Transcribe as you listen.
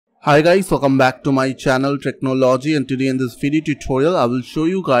Hi guys, welcome back to my channel Technology, and today in this video tutorial I will show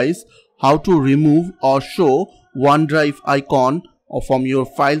you guys how to remove or show OneDrive icon from your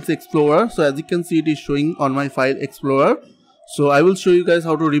Files Explorer. So as you can see, it is showing on my File Explorer. So I will show you guys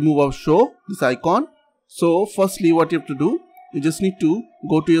how to remove or show this icon. So firstly, what you have to do, you just need to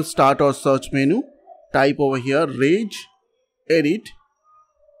go to your Start or Search menu, type over here Regedit,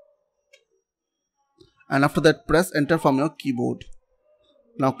 and after that press enter from your keyboard.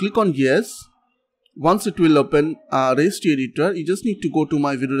 Now click on yes. Once it will open Regedit editor, you just need to go to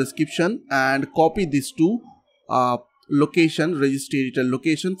my video description and copy these two location, Regedit editor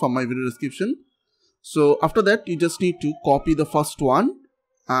location from my video description. So after that, you just need to copy the first one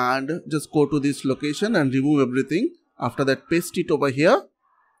and just go to this location and remove everything. After that, paste it over here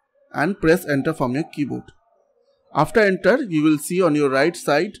and press enter from your keyboard. After enter, you will see on your right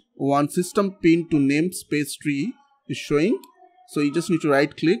side one system pin to NameSpace tree is showing. So you just need to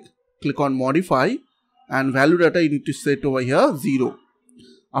right click on modify, and value data you need to set over here 0.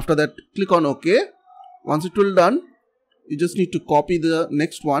 After that, click on OK. Once it will done, you just need to copy the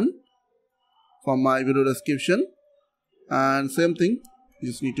next one from my video description, and same thing, you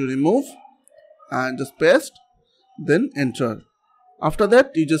just need to remove and just paste, then enter. After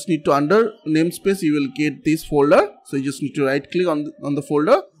that, you just need to under namespace you will get this folder. So you just need to right click on the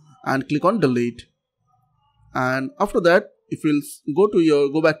folder and click on delete. And after that, if you'll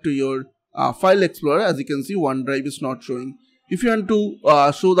go back to your File Explorer, as you can see, OneDrive is not showing. If you want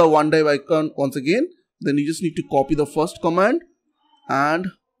to show the OneDrive icon once again, then you just need to copy the first command and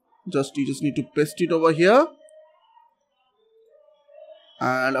you just need to paste it over here,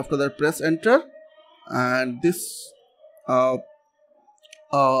 and after that press enter, and this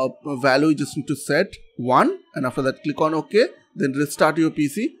value you just need to set 1, and after that click on OK, then restart your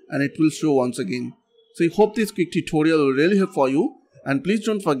PC and it will show once again. So I hope this quick tutorial will really help for you, and please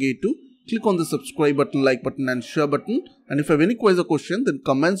don't forget to click on the subscribe button, like button and share button, and if you have any queries or question, then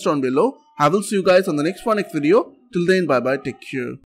comments down below. I will see you guys on the next video. Till then, bye bye, take care.